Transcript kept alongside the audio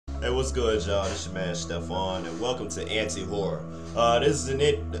What's good, y'all? This your man Stefan, and welcome to Anti-Horror. This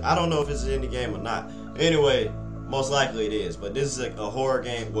is I don't know if it's an indie game or not. Anyway, most likely it is, but this is a horror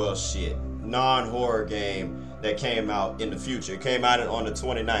game. Well, shit, non-horror game that came out in the future. It came out on the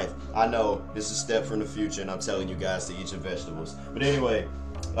 29th. I know this is a step from the future, and I'm telling you guys to eat your vegetables. But anyway,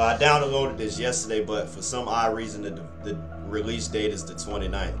 I downloaded this yesterday, but for some odd reason, the release date is the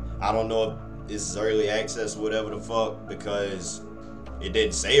 29th. I don't know if this is early access, whatever the fuck, because it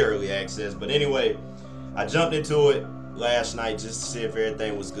didn't say early access. But anyway, I jumped into it last night just to see if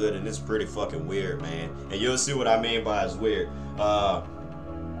everything was good, and it's pretty fucking weird, man. And you'll see what I mean by it's weird. I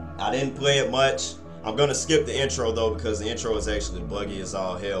didn't play it much. I'm gonna skip the intro though, because the intro is actually buggy as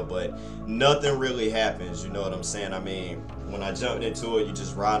all hell, but nothing really happens, you know what I'm saying? I mean, when I jumped into it, you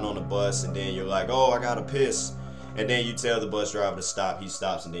just riding on the bus, and then you're like, oh, I gotta piss, and then you tell the bus driver to stop, he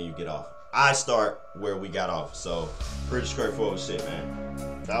stops, and then you get off. I start where we got off, so pretty straightforward shit,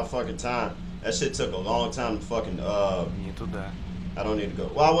 man. Without fucking time. That shit took a long time to fucking, I don't need to go.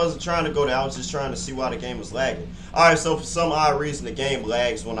 Well, I wasn't trying to go there. I was just trying to see why the game was lagging. Alright, so for some odd reason, the game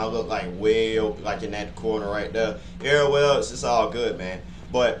lags when I look like way up, like in that corner right there. Yeah, well, it's just all good, man.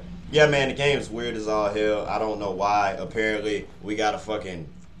 But, yeah, man, the game's weird as all hell. I don't know why. Apparently, we gotta fucking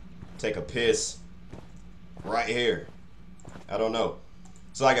take a piss right here. I don't know.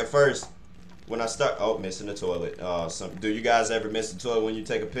 So, like, at first, when I start... Oh, missing the toilet. Do you guys ever miss the toilet when you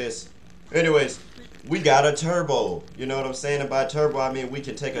take a piss? Anyways, we got a turbo. You know what I'm saying? And by turbo, I mean we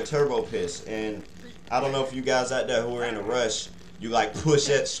can take a turbo piss. And I don't know if you guys out there who are in a rush, you like push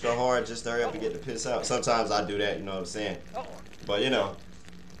extra hard just to hurry up and get the piss out. Sometimes I do that, you know what I'm saying? But, you know,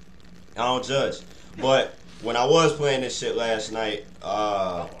 I don't judge. But when I was playing this shit last night,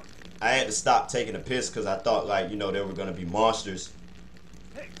 I had to stop taking a piss because I thought, like, you know, there were going to be monsters.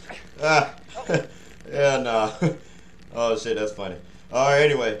 Yeah, nah. Oh, shit, that's funny. Alright,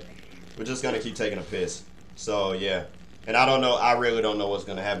 anyway. We're just gonna keep taking a piss. So yeah. And I don't know, I really don't know what's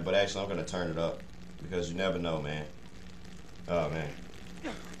gonna happen, but actually I'm gonna turn it up. Because you never know, man. Oh man.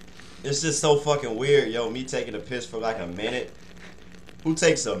 It's just so fucking weird, yo, me taking a piss for like a minute. Who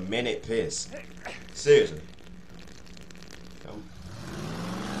takes a minute piss? Seriously.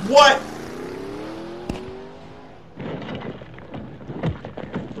 What?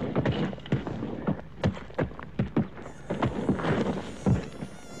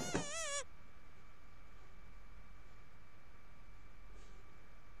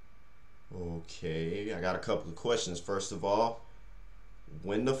 Okay, I got a couple of questions. First of all,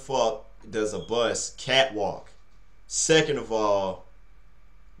 when the fuck does a bus catwalk? Second of all,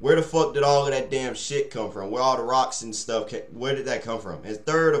 where the fuck did all of that damn shit come from? Where all the rocks and stuff where did that come from? And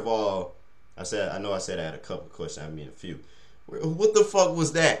third of all, I know I said I had a couple of questions. I mean a few. What the fuck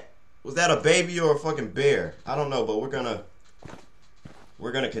was that? Was that a baby or a fucking bear? I don't know, but we're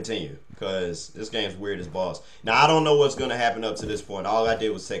gonna continue because this game's weird as balls. Now I don't know what's gonna happen up to this point. All I did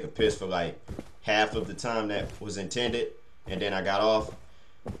was take a piss for like half of the time that was intended, and then I got off.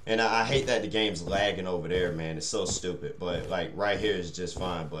 And I hate that the game's lagging over there, man. It's so stupid. But like right here is just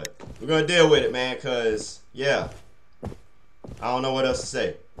fine. But we're gonna deal with it, man. Cause yeah, I don't know what else to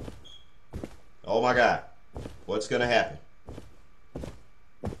say. Oh my god, what's gonna happen?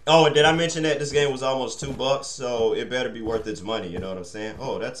 Oh, and did I mention that this game was almost $2, so it better be worth its money, you know what I'm saying?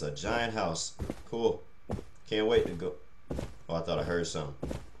 Oh, that's a giant house. Cool. Can't wait to go. Oh, I thought I heard something.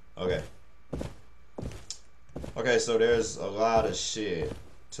 Okay. Okay, so there's a lot of shit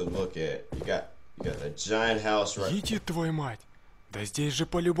to look at. You got a giant house right. Едет твою мать. Да здесь же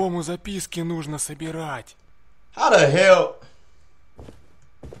по-любому записки нужно собирать. How the hell?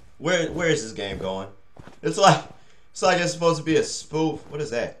 Where is this game going? It's like it's supposed to be a spoof. What is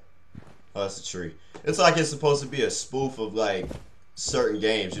that? Oh, it's a tree. It's like it's supposed to be a spoof of like certain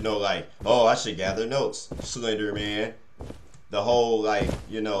games, you know, like, oh, I should gather notes. Slender Man. The whole like,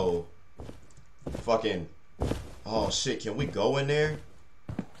 you know, fucking, oh shit, can we go in there?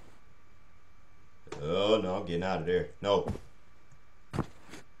 Oh no, I'm getting out of there. No.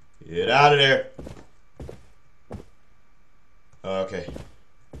 Get out of there. Okay.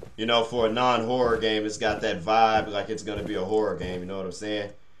 You know, for a non-horror game, it's got that vibe like it's gonna be a horror game, you know what I'm saying?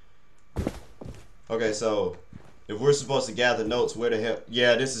 Okay, so if we're supposed to gather notes, where the hell?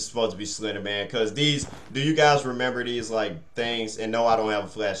 Yeah, this is supposed to be Slender Man, because these, do you guys remember these like things? And no, I don't have a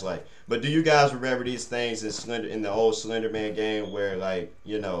flashlight, but do you guys remember these things in the old Slender Man game where, like,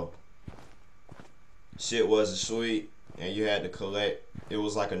 you know, shit wasn't sweet and you had to collect? It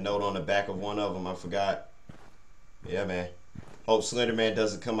was like a note on the back of one of them. I forgot. Yeah, man. Hope Slender Man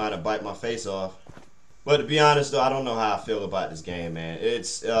doesn't come out and bite my face off. But to be honest, though, I don't know how I feel about this game, man.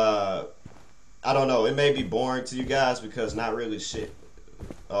 It's, I don't know. It may be boring to you guys because not really shit.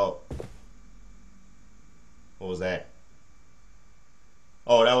 Oh, was that?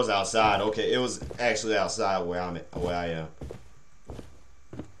 Oh, that was outside. Okay, it was actually outside where I am.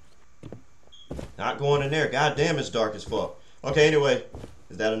 Not going in there. God damn, it's dark as fuck. Okay, anyway,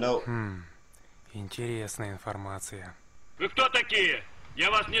 is that a note? Интересная информация. Вы кто такие?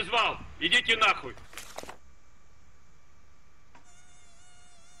 Я вас не звал. Идите нахуй.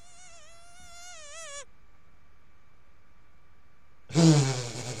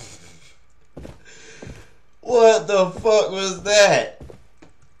 What the fuck was that?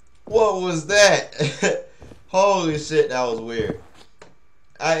 What was that? Holy shit, that was weird.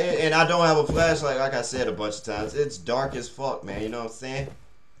 And I don't have a flashlight, like I said a bunch of times. It's dark as fuck, man. You know what I'm saying?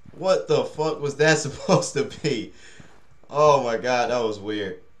 What the fuck was that supposed to be? Oh my god, that was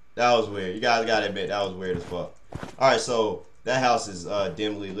weird. That was weird. You guys gotta admit, that was weird as fuck. Alright, so that house is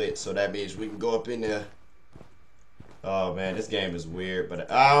dimly lit, so that means we can go up in there. Oh man, this game is weird, but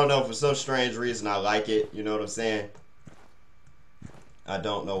I don't know, for some strange reason I like it. You know what I'm saying? I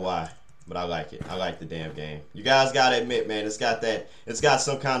don't know why, but I like it. I like the damn game. You guys gotta admit, man, it's got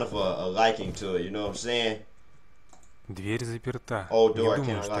some kind of a liking to it. You know what I'm saying? Дверь заперта. Old Не door, I думаю,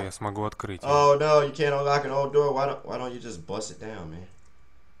 can't что unlock. я смогу открыть ее. Oh no, you can't unlock an old door. Why don't you just bust it down, man?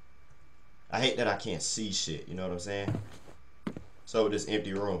 I hate that I can't see shit. You know what I'm saying? So this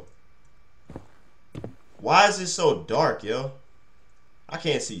empty room. Why is it so dark, yo? I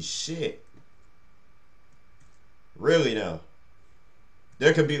can't see shit. Really though.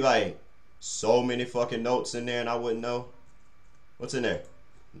 There could be like so many fucking notes in there and I wouldn't know. What's in there?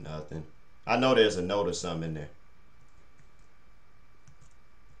 Nothing. I know there's a note or something in there.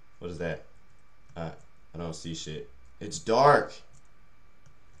 What is that? I don't see shit. It's dark.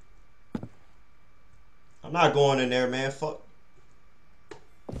 I'm not going in there, man. Fuck.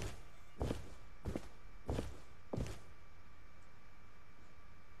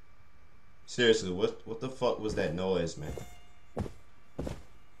 Seriously, what the fuck was that noise, man?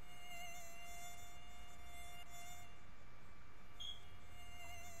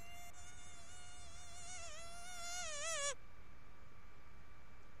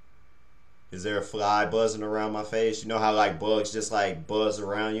 Is there a fly buzzing around my face? You know how like bugs just like buzz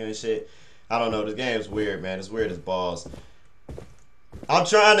around you and shit? I don't know. This game's weird, man. It's weird as balls. I'm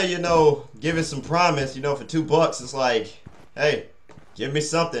trying to, you know, give it some promise. You know, for $2, it's like, hey, give me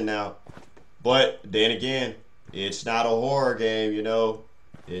something now. But then again, it's not a horror game, you know.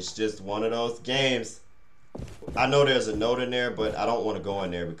 It's just one of those games. I know there's a note in there, but I don't want to go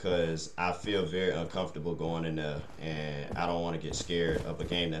in there because I feel very uncomfortable going in there. And I don't want to get scared of a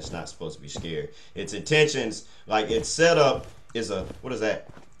game that's not supposed to be scared. Its intentions, like its setup is a, what is that?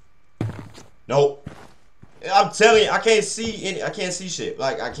 Nope. I'm telling you, I can't see shit.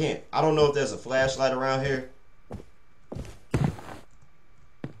 Like, I can't. I don't know if there's a flashlight around here.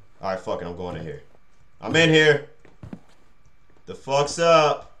 Alright, fuck it, I'm going in here. I'm in here. The fuck's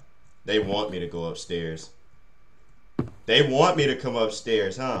up? They want me to go upstairs. They want me to come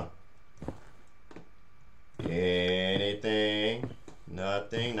upstairs, huh? Anything?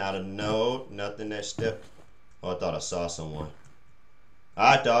 Nothing? Not a note? Nothing that step? Oh, I thought I saw someone.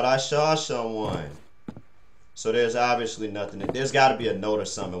 I thought I saw someone. So there's obviously nothing. There's got to be a note or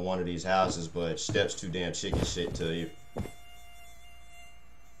something in one of these houses, but steps too damn chicken shit to you.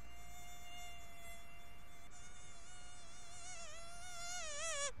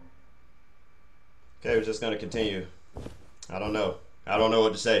 Okay, we're just gonna continue. I don't know. I don't know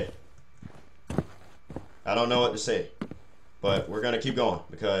what to say. I don't know what to say. But we're gonna keep going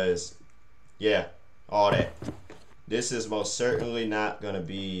because, yeah, all that. This is most certainly not gonna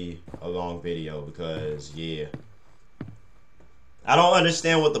be a long video because, yeah. I don't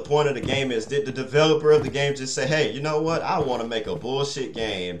understand what the point of the game is. Did the developer of the game just say, hey, you know what? I want to make a bullshit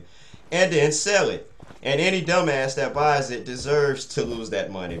game and then sell it. And any dumbass that buys it deserves to lose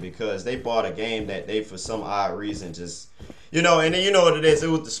that money because they bought a game that they, for some odd reason, just, you know, and then you know what it is. It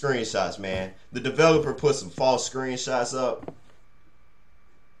was the screenshots, man. The developer put some false screenshots up.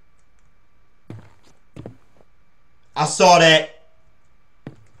 I saw that.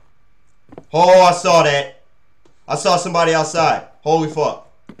 Oh, I saw that. I saw somebody outside. Holy fuck.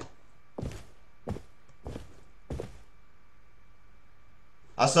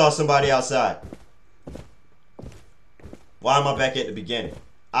 I saw somebody outside. Why am I back at the beginning?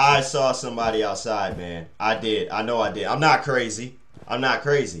 I saw somebody outside, man. I did. I know I did. I'm not crazy. I'm not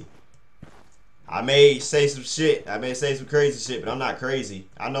crazy. I may say some shit. I may say some crazy shit, but I'm not crazy.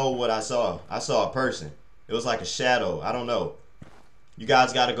 I know what I saw. I saw a person. It was like a shadow. I don't know. You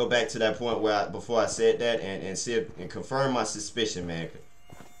guys got to go back to that point where before I said that and see if, and confirm my suspicion, man.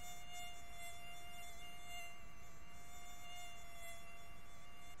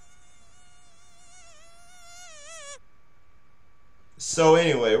 So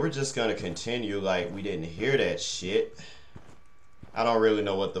anyway, we're just gonna continue like we didn't hear that shit. I don't really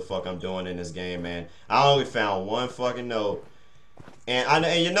know what the fuck I'm doing in this game, man. I only found one fucking note. And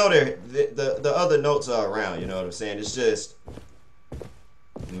you know the other notes are around, you know what I'm saying? It's just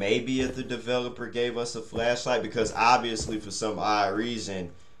maybe if the developer gave us a flashlight, because obviously for some odd reason,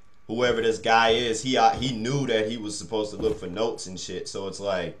 whoever this guy is, he knew that he was supposed to look for notes and shit. So it's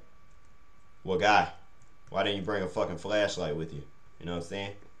like, well, guy, why didn't you bring a fucking flashlight with you? You know what I'm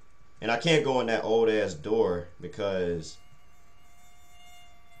saying? And I can't go in that old ass door because,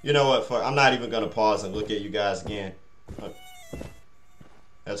 you know what? Fuck, I'm not even gonna pause and look at you guys again.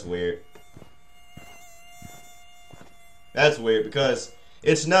 That's weird. That's weird because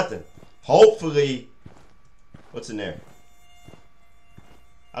it's nothing. Hopefully, what's in there?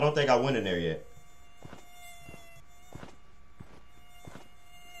 I don't think I went in there yet.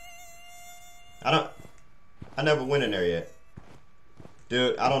 I never went in there yet.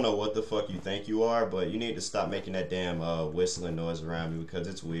 Dude, I don't know what the fuck you think you are, but you need to stop making that damn whistling noise around me because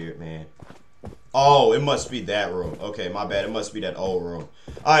it's weird, man. Oh, it must be that room. Okay, my bad. It must be that old room.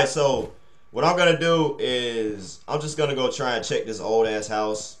 Alright, so what I'm gonna do is I'm just gonna go try and check this old ass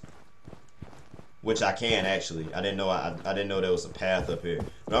house. Which I can actually. I didn't know there was a path up here.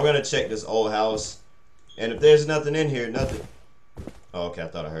 But I'm gonna check this old house. And if there's nothing in here, nothing. Oh, okay, I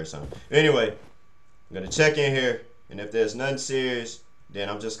thought I heard something. Anyway, I'm gonna check in here, and if there's nothing serious, then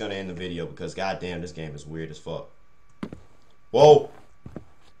I'm just gonna end the video because goddamn, this game is weird as fuck. Whoa.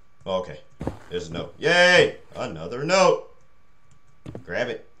 Okay, there's a note. Yay! Another note. Grab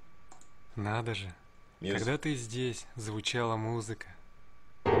it. Надо же. Music. Когда ты здесь, звучала музыка.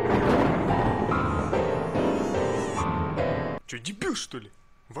 Чё, дебил, что ли?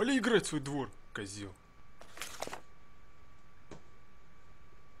 Вали играть в свой двор, козел.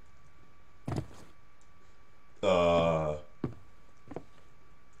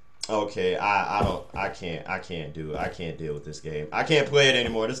 Okay, I can't deal with this game. I can't play it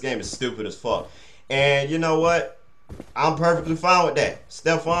anymore. This game is stupid as fuck. And you know what? I'm perfectly fine with that.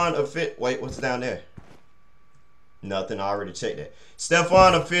 Stefan wait, what's down there? Nothing, I already checked that.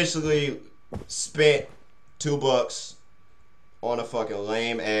 Stefan officially spent $2 on a fucking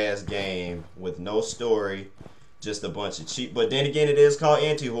lame ass game with no story, just a bunch of cheap. But then again, it is called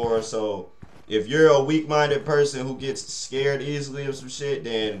anti-horror, so if you're a weak-minded person who gets scared easily of some shit,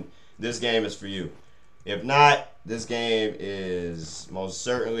 then this game is for you. If not, this game is most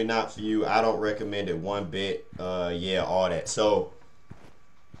certainly not for you. I don't recommend it one bit. Yeah, all that. So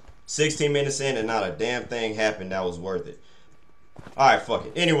 16 minutes in and not a damn thing happened that was worth it. Alright, fuck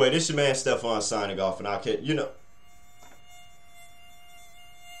it. Anyway, this your man Stefan signing off, and I'll catch you know.